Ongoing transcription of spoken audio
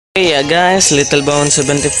Hey guys,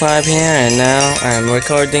 LB75 here, and now I'm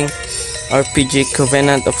recording RPG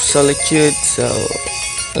Covenant of Solitude, so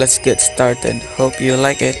let's get started. Hope you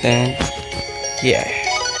like it, and yeah.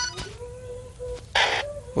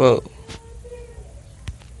 Whoa.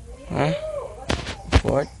 Huh?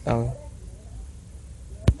 What? Oh.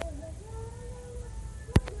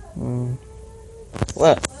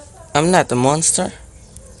 What? I'm not a monster?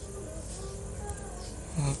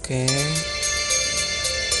 Okay.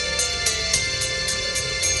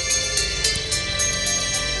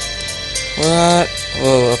 What?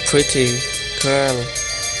 Whoa, a pretty girl.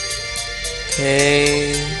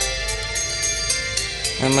 Okay.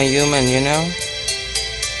 I'm a human, you know?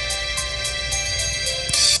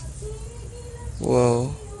 Whoa.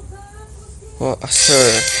 Whoa, sir.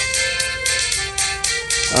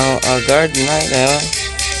 Oh, a guard knight,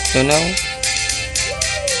 you know?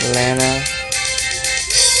 Lena.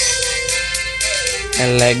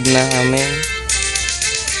 A Legna, I mean.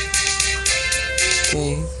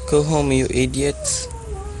 Okay, go home, you idiots.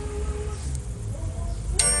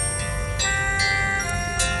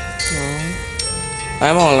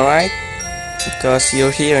 I'm alright, because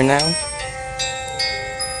you're here now.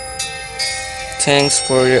 Thanks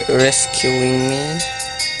for rescuing me.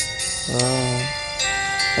 Oh,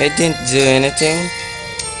 I didn't do anything.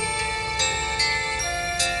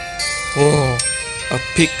 Whoa, a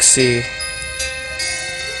pixie.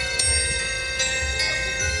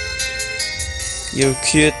 You're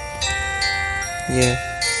cute. Yeah,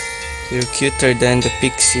 you're cuter than the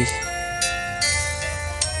pixie,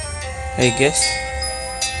 I guess.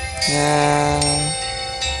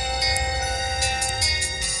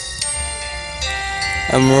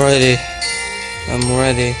 I'm ready. I'm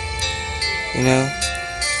ready. You know,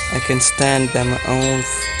 I can stand by my own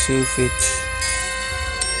 2 feet.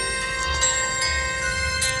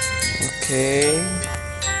 Okay,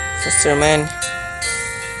 faster, man.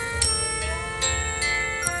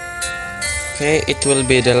 Okay, it will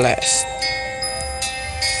be the last.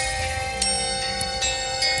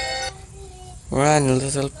 Run,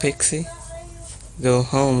 little pixie. Go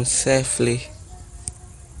home safely.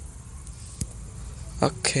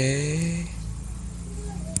 Okay.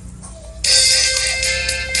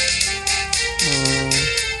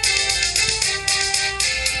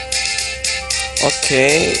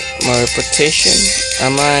 Okay, my reputation.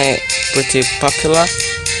 Am I pretty popular?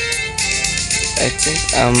 I think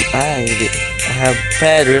I have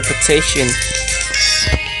bad reputation.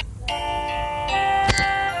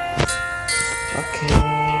 Okay,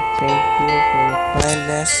 thank you for your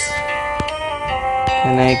kindness.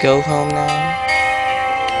 Can I go home now?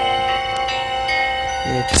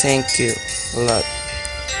 Yeah, thank you a lot.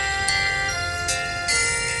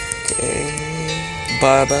 Okay,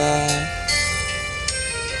 bye bye.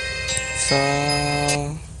 So,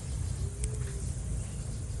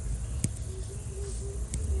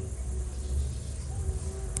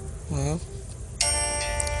 well,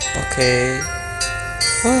 okay.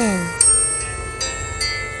 Oh,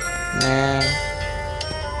 man.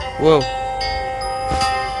 Whoa.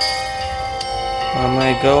 Where am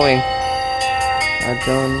I going? I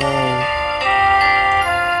don't know.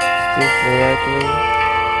 Is this the right way?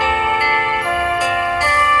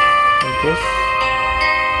 I guess.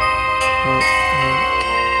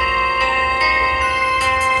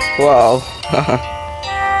 Wow.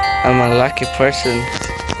 I'm a lucky person.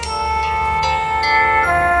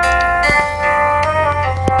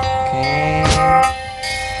 Okay.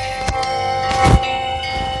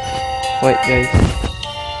 Wait, guys.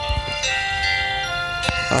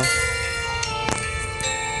 Oh.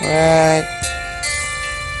 Right.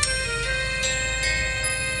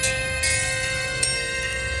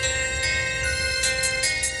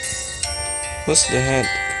 Who's the head?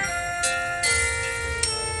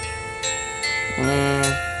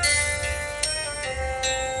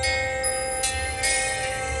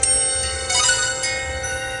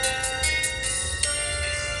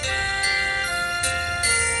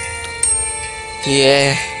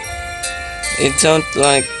 Yeah, it don't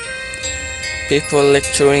like people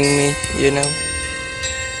lecturing me, you know.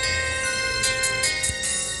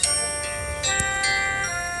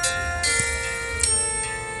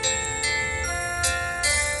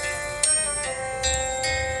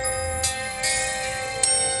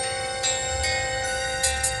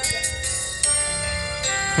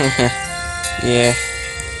 Yeah.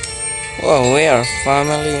 Well, we are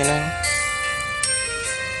family, you know.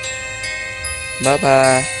 Bye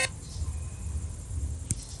bye.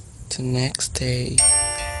 The next day.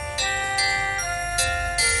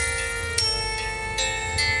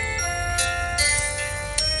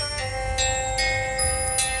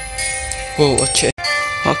 Whoa, a check.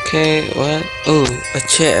 Okay, what? Oh, a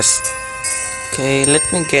chest. Okay, let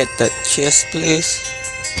me get that chest, please.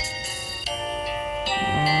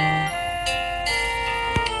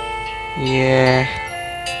 Yeah,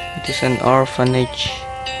 it is an orphanage.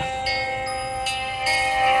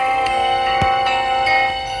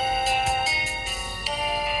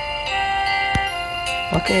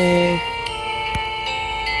 Okay.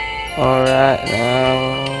 Alright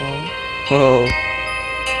now. Whoa.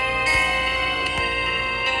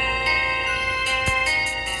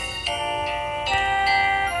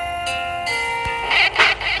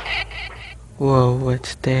 Whoa,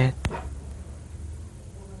 what's that?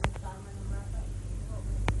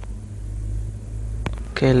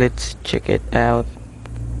 Okay, let's check it out.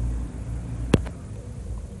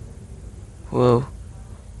 Whoa.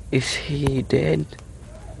 Is he dead?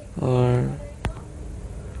 Or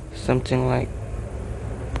something like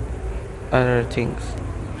other things?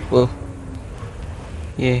 Whoa.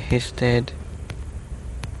 Yeah, he's dead.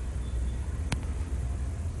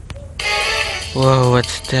 Whoa,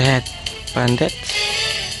 what's that? Bandits?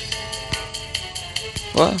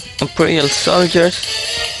 What? Imperial soldiers?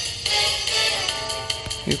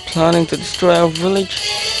 You planning to destroy our village?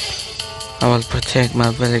 I will protect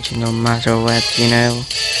my village no matter what, you know.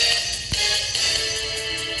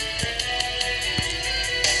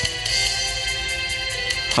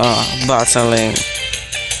 Battling.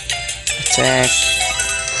 Attack.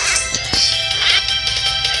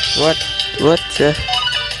 What? What the?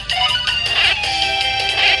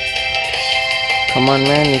 Come on,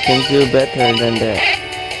 man, you can do better than that.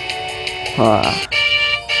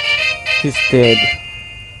 He's dead.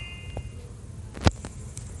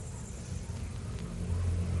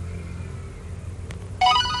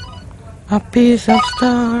 A piece of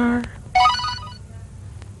star.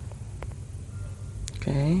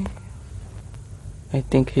 Okay. I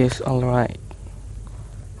think he's alright.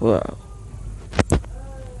 Wow.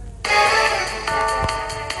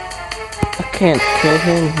 I can't kill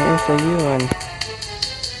him. He's a human.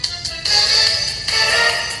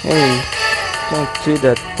 Hey, don't do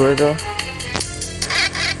that, brother.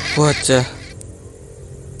 What the?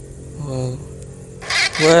 Whoa.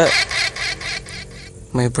 What?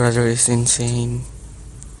 My brother is insane.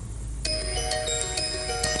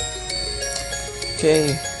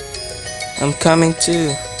 Okay, I'm coming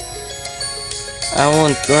too. I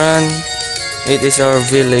won't run. It is our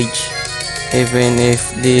village. Even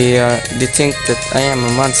if they think that I am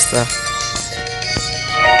a monster.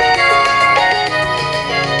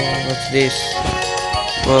 What's this?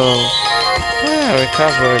 Whoa. I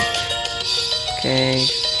recovered. Okay.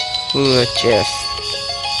 Ooh, a chest.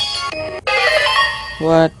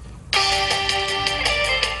 What?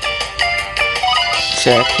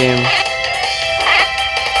 Check him.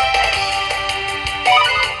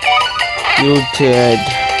 You're dead.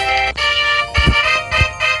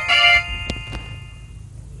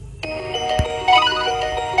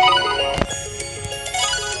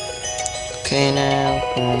 Okay, now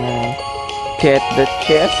gonna get the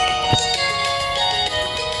chest.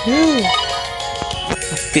 Whew.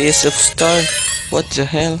 A piece of star. What the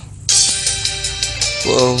hell?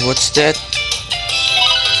 Whoa, what's that?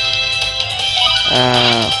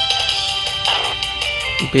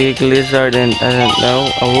 Big lizard and I don't know,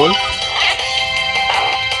 a wolf?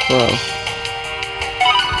 Whoa.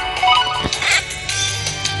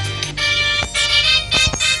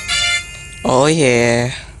 Oh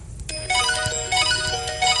yeah.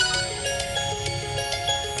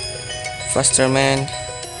 Faster, man.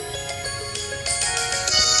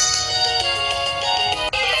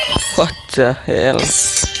 What the hell?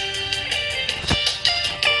 What's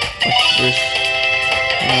this?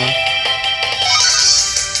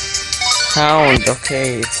 Hound.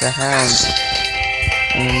 Okay, it's a hound.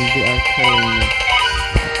 And they are killing me.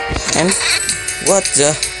 And what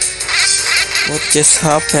the? What just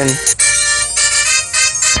happened?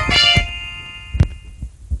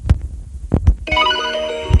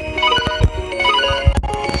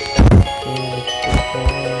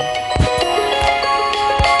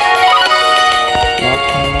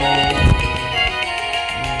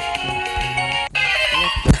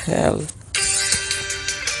 Hell.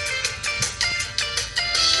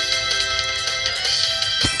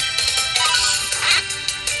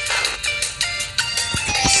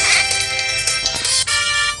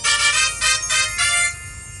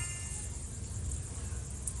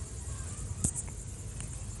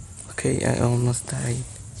 Okay, I almost died.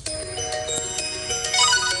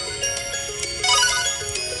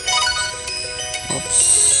 Oops.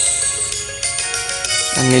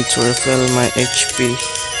 I need to refill my HP.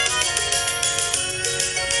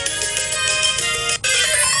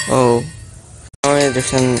 Oh,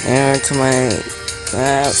 there's an error to my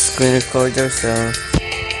screen recorder, so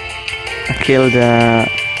I killed the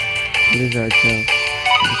lizard, so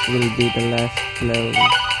this will be the last flow.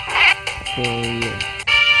 So yeah.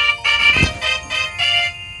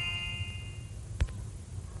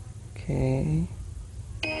 Okay.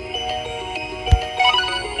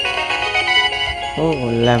 Oh,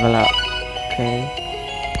 level up. Okay.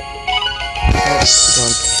 Oh,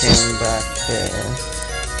 don't came back there.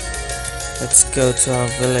 Let's go to our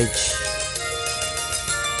village.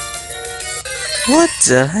 What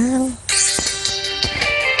the hell?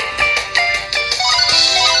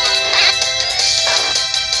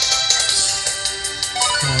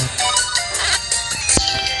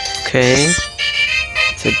 Okay.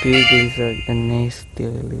 It's a big lizard, a nasty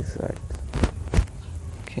lizard.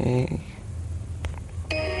 Okay.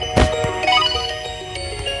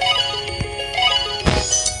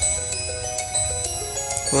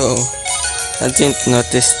 Whoa, I didn't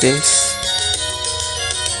notice this.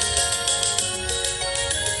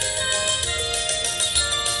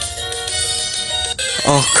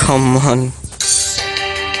 Oh, come on.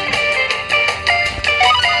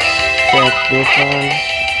 Check this one.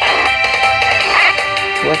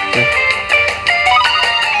 What the?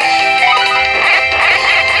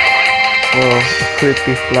 Whoa, a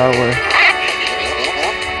creepy flower.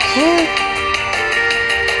 What?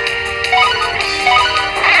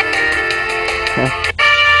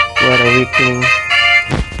 What a weakling.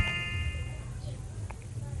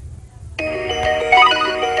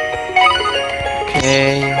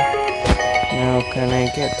 Okay, now can I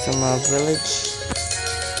get to my village?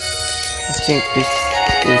 I think this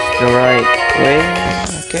is the right way,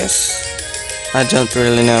 I guess. I don't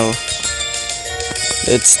really know.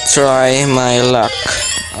 Let's try my luck.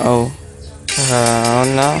 Oh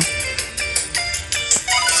no.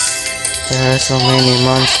 There are so many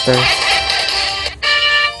monsters.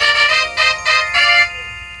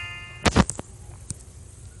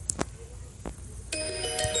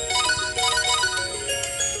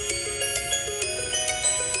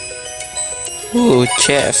 Ooh,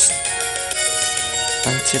 chest.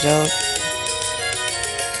 Antidote.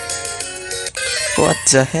 What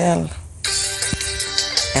the hell?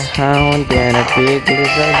 A hound and a big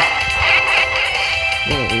lizard.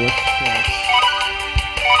 Whoa, what's that?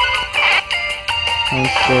 I'm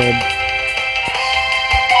scared.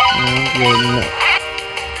 And you're not.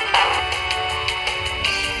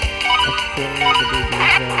 Actually, the big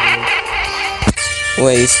lizard is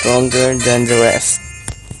way stronger than the rest,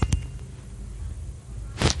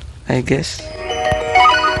 I guess.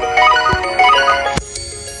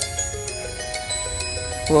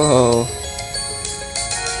 Whoa.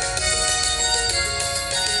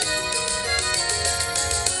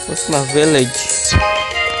 What's my village?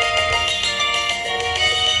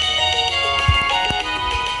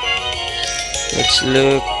 Let's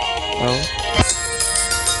look. Oh.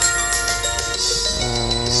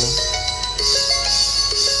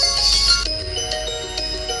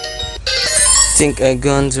 Think I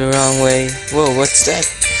gone the wrong way. Whoa, what's that?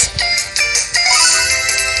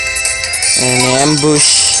 An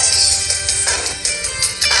ambush.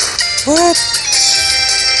 What?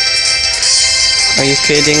 Are you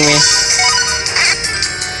kidding me?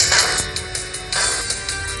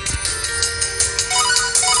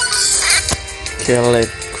 Kill it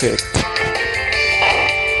quick.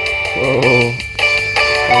 Whoa.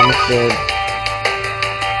 Almost dead.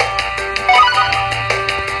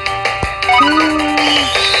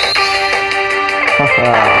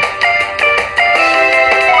 Haha.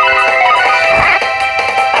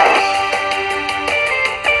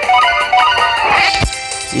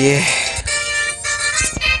 Yeah.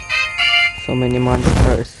 So many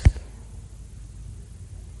monsters.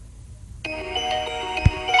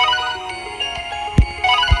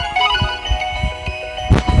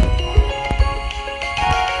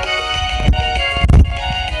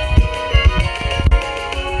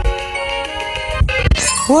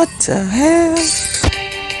 What the hell?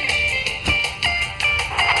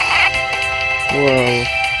 Whoa.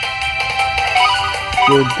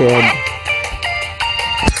 You're dead.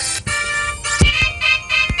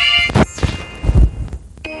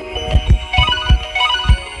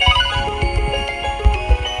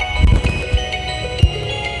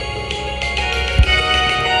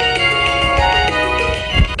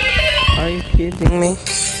 Are you kidding me?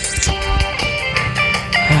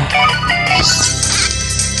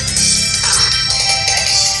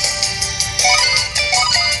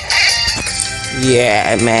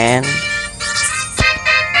 Yeah, man.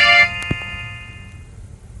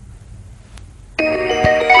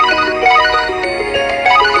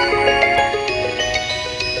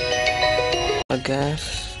 Okay.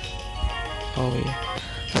 guess. Oh yeah,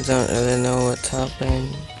 I don't really know what's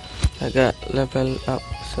happened. I got level up,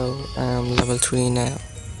 so I'm level 3 now.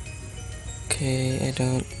 Okay, I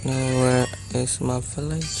don't know where is my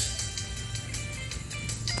village.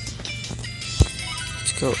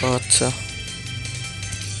 Let's go Otto.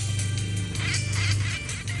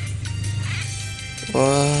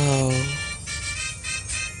 Wow.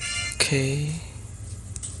 Okay.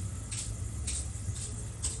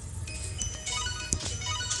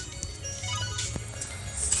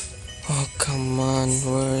 Oh come on,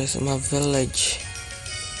 where is my village?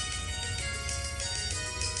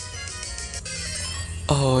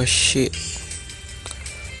 Oh shit.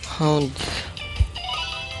 Hound.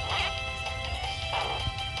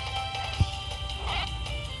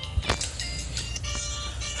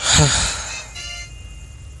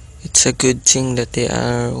 It's a good thing that they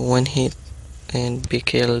are one hit and be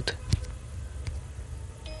killed.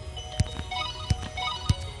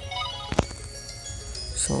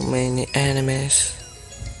 So many enemies.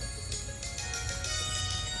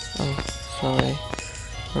 Oh, sorry.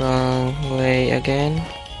 Wrong way again.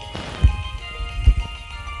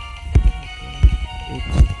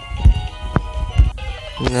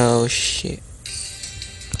 No shit.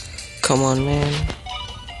 Come on, man.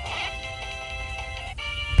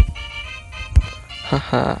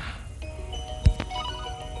 Haha.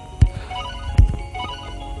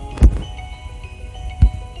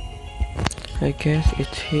 I guess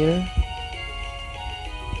it's here.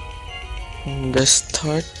 From the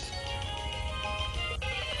start.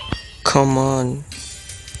 Come on.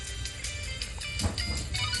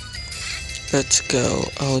 Let's go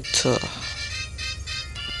Auto.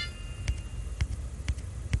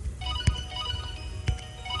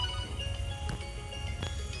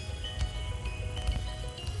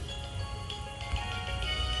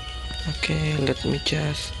 Okay, let me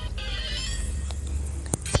just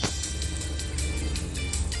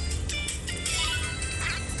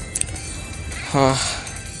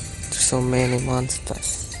there's so many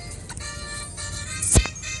monsters.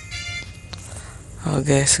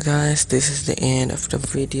 Okay, so guys, this is the end of the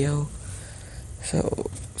video. So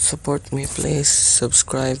support me, please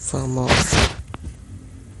subscribe for more.